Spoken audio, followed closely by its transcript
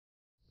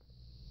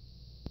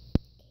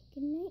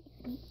Good night,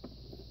 honey.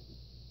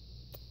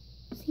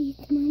 See you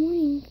tomorrow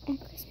morning at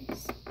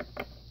Christmas.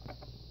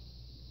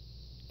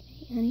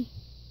 Okay, honey.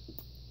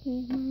 See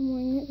you tomorrow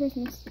morning at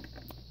Christmas.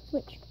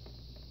 Switch.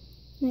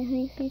 Night,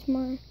 honey. See you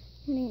tomorrow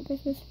morning at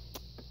Christmas.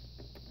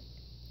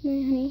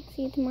 Night, honey.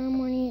 See you tomorrow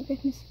morning at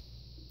Christmas.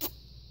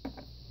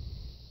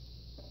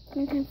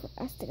 No time for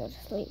us to go to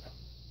sleep.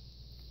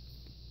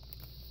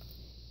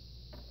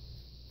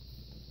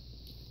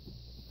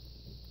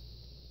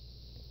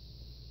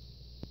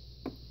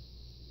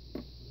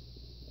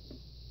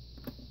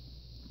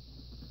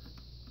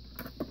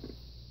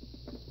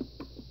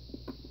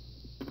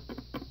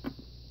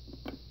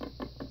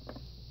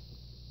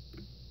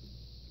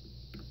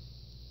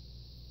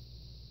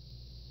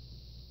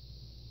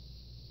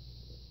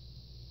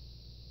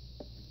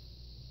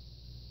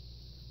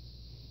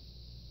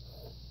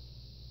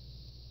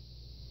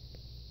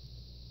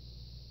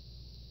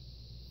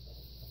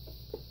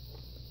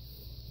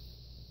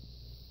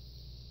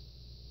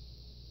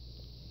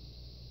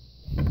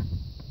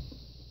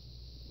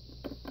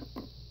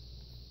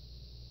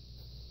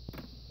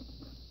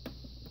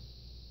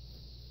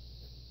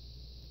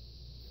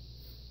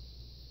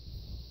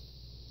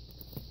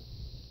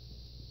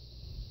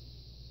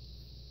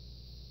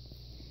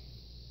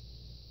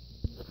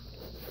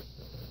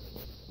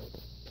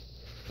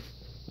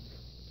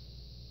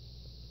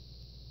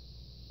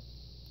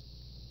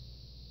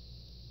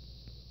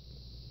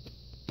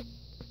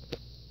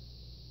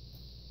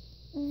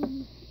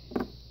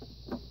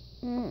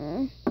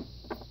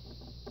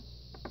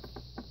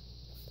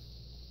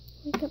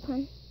 Wake up,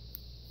 hon.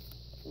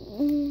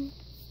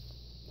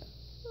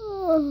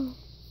 Oh.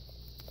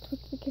 Put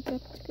the kids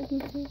up. It's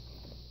Christmas Day.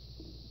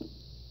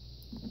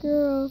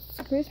 Girls,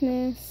 it's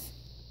Christmas.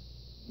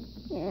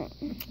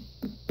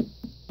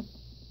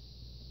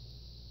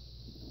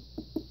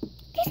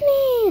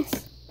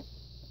 Christmas!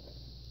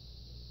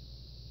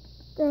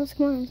 Girls,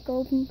 come on, let's go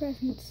open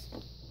presents.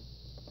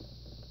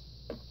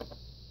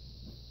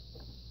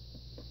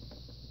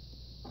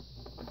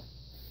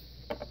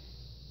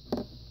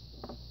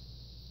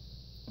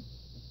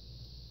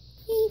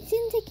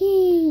 Santa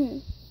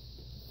King!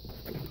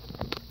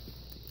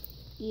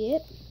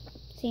 Yep,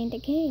 Santa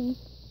King.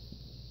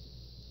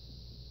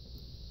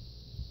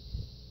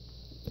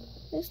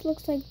 This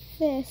looks like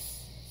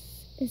this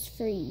is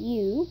for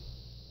you.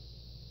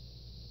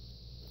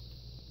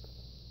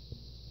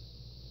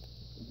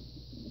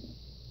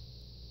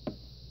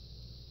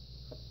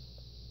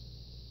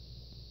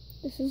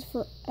 This is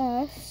for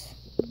us.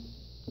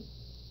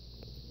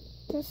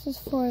 This is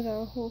for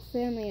the whole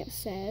family, it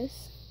says.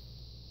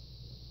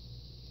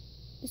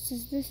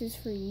 This is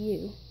for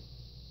you.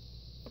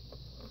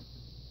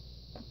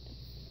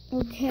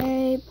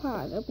 Okay,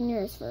 pause. Open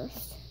yours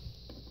first.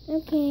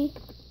 Okay.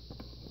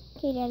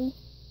 Okay, Daddy.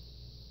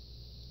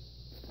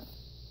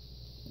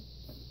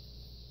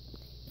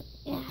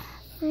 Yeah,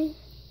 fine.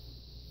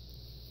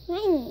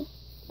 Finally.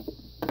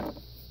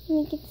 Let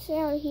me get this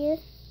out of here.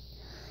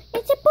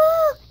 It's a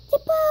ball! It's a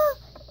ball!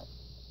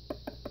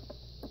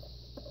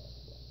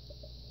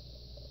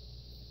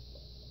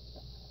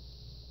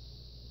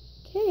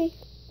 Okay.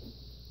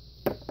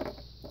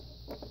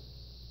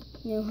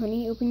 Now,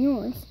 honey, open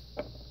yours.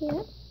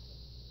 Yep.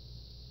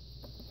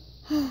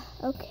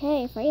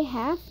 Okay, if I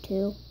have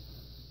to.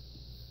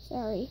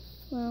 Sorry.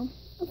 Well,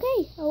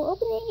 okay, I'll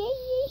open it.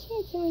 Yay,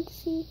 I can't wait to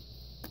see.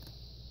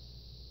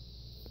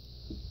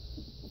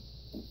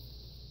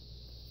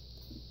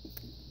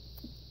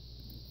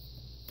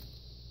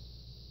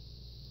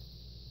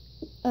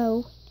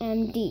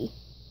 OMD.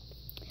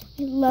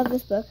 I love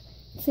this book.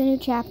 It's a new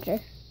chapter.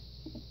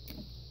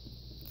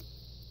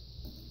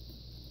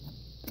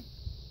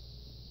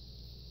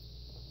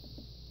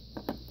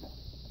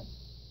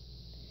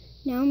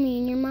 Now me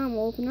and your mom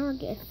will open our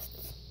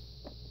gifts.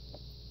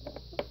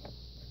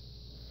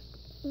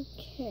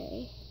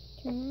 Okay.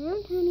 Turn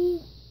around,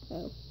 honey.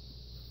 Oh.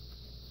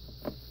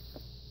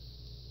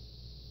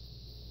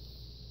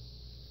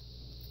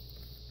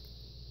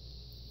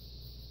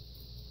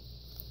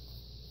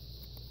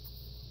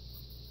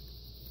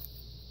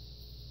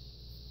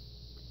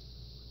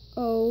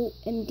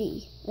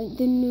 OMD. Like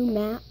the new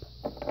map.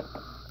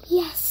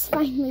 Yes,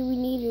 finally we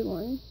needed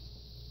one.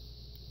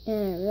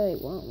 And I really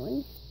want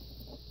one.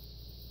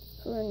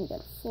 We're going to go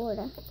to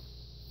Florida.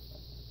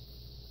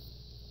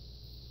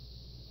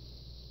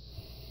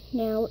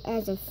 Now,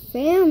 as a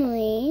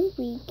family,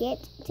 we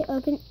get to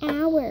open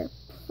our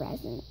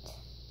present.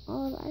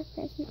 All of our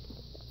presents.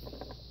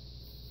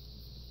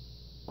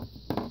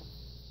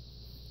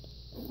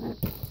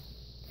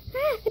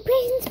 Ah, the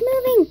present's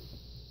moving!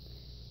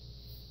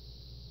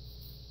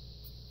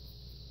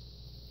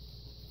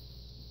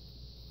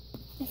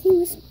 I think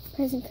this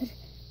present could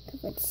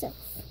cover itself.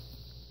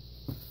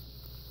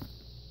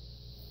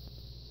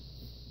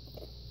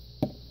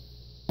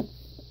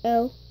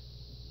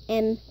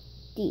 OMD.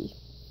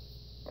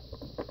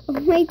 Oh,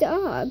 my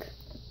dog.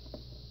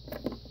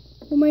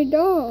 Oh, my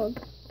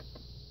dog.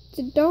 It's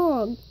a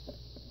dog.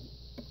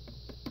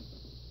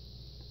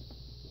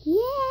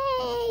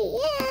 Yay!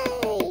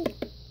 Yay!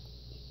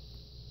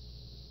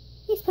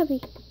 He's puppy.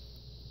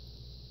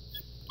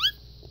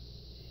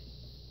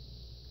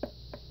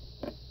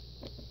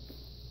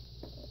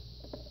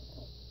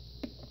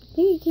 I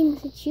think it came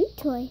with a chew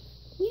toy.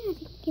 Yeah, I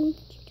think it came with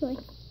a chew toy.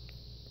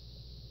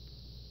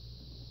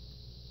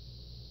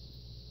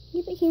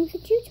 Yep, it came with a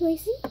chew toy,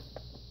 see?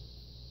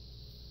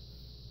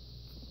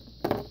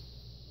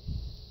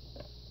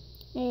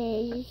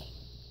 Hey.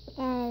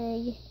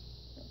 Hey.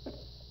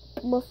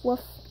 Woof woof.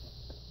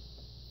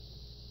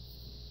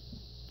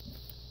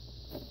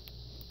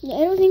 Yeah,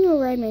 I don't think I'll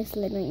ride my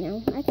sled right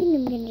now. I think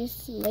I'm gonna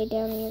just lay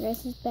down on your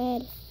guys'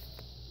 bed.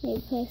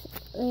 Maybe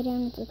lay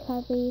down with the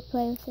puppy,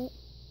 play with it.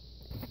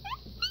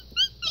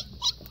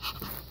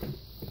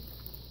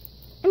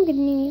 I'm gonna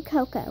name you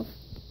Coco.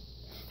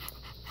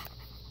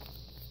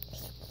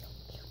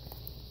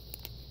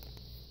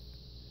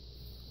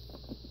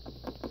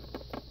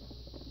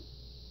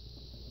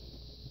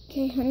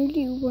 Okay, honey, do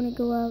you want to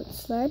go out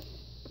sled?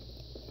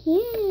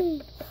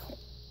 Yeah.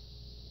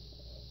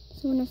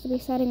 Someone has to be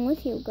sledding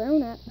with you,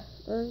 grown up,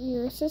 or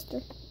your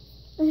sister.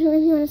 I don't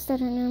really want to sled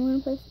right now. I'm going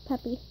to play with the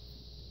puppy.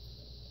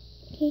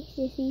 Okay,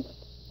 Sissy.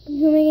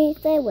 Who am I going to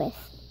stay with?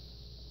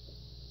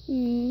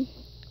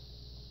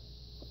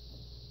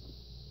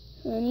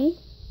 Honey?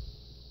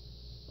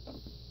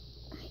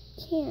 I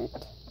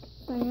can't.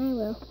 Fine, I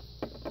will.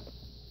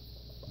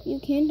 If you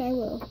can't, I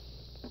will.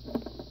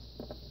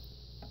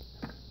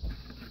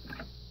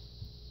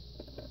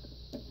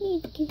 Hey,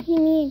 give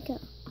me a go.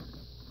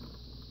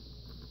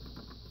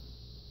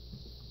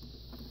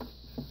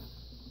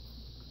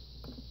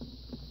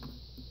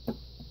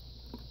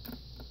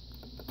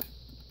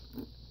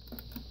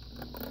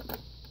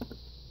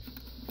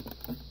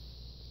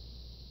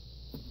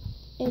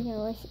 I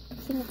know, I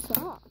think it's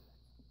off.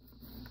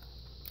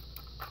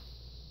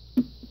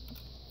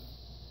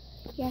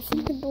 Yeah, I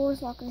think the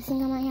door's locked. I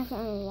think I might have to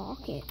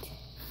unlock it.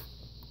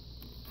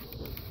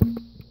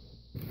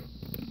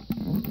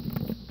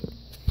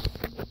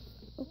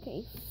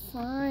 Okay,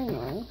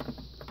 finally.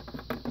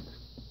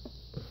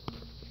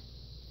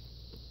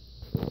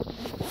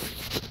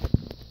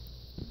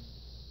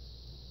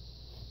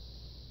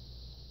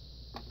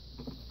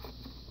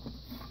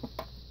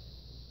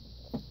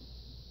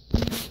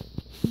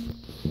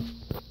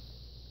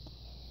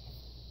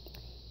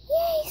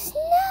 Yay,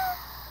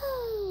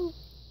 snow!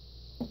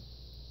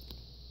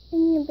 I'm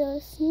gonna build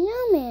a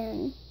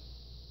snowman.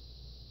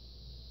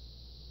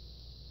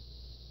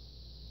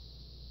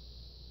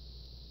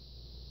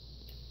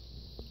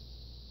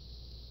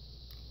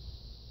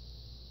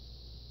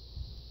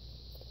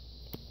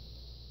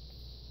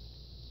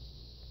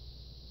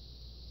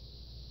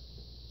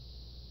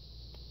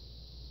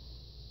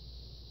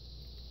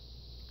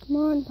 Come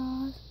on,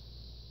 Paws.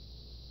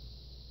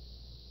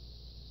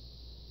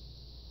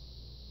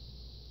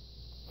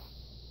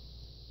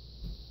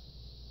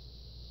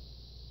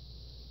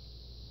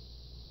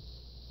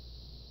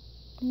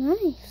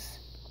 Nice.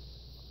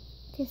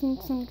 Just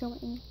need some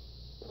drawing.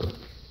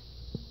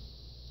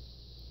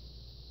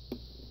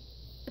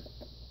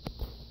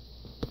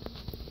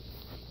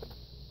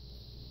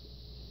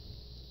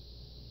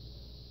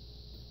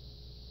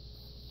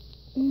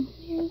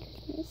 Merry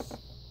Christmas,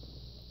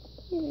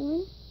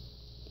 everyone.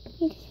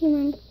 Merry Christmas,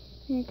 Mom.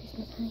 Merry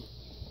Christmas, honey.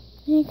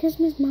 Merry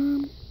Christmas,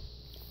 Mom.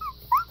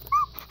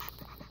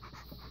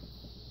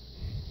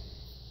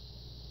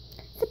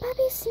 The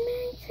puppies,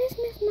 Merry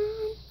Christmas,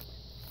 Mom.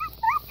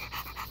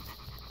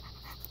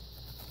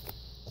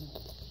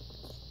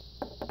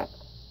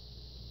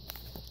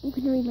 I'm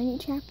going to read my new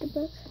chapter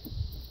book.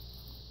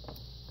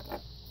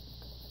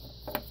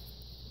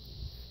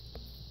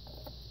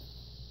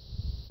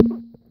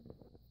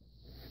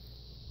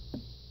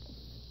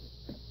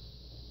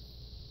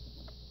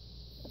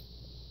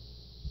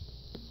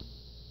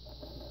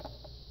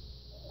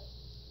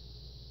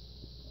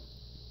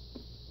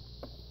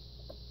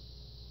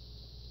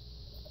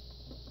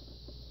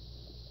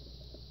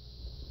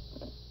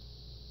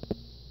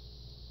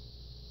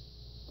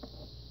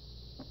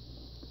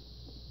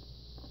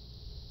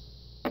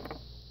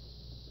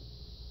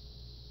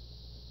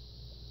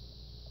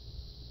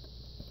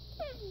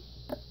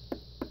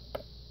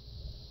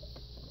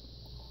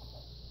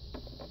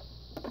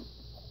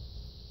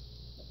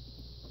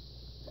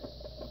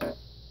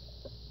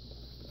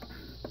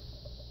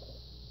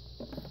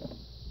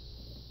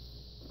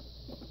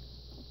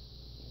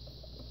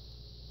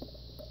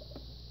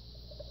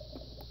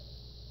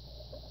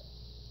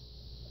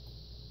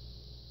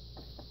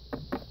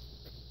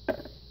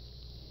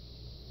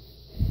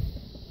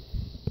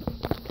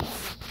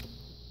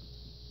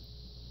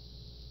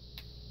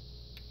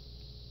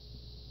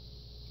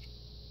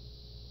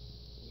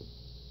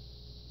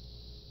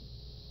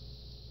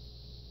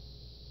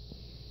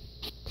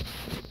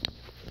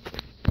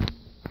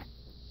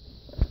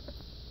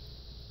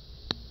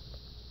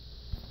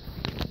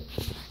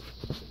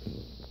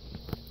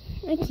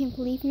 I can't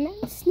believe I'm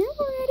out of snow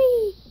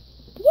already.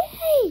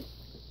 Yay!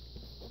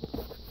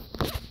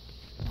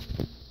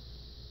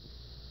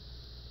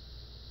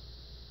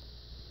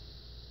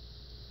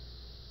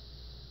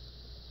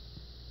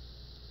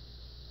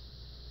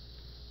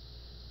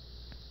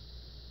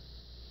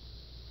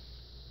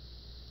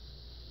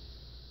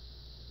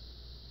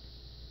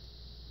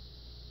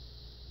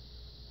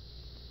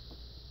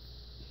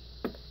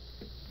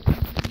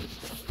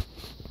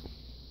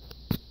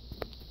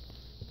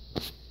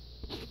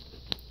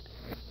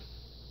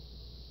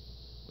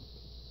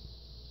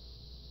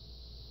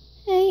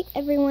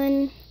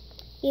 everyone,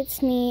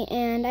 it's me,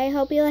 and I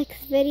hope you like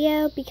this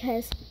video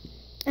because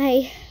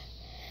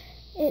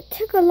it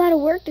took a lot of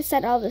work to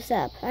set all this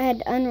up. I had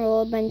to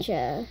unroll a bunch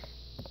of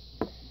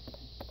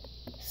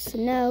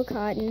snow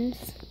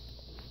cottons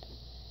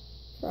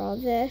for all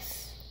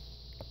this.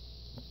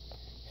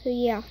 So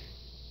yeah.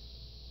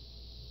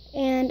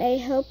 And I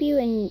hope you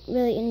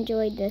really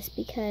enjoyed this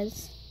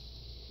because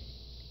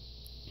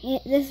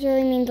this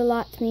really means a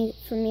lot to me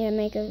for me to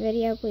make a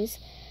video. Please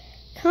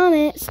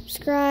comment,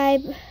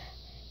 subscribe.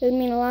 It would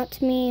mean a lot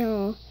to me.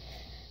 I'll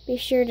be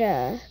sure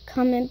to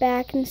comment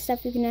back and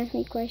stuff. You can ask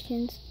me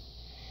questions.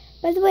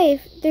 By the way,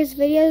 if there's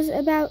videos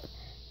about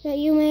that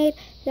you made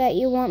that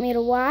you want me to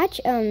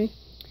watch,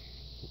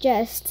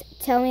 just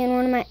tell me in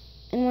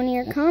one of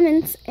your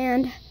comments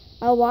and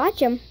I'll watch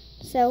them.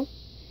 So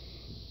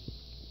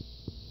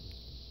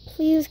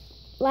please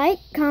like,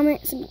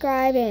 comment,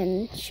 subscribe,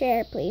 and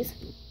share, please.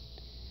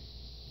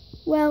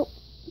 Well,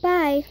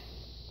 bye.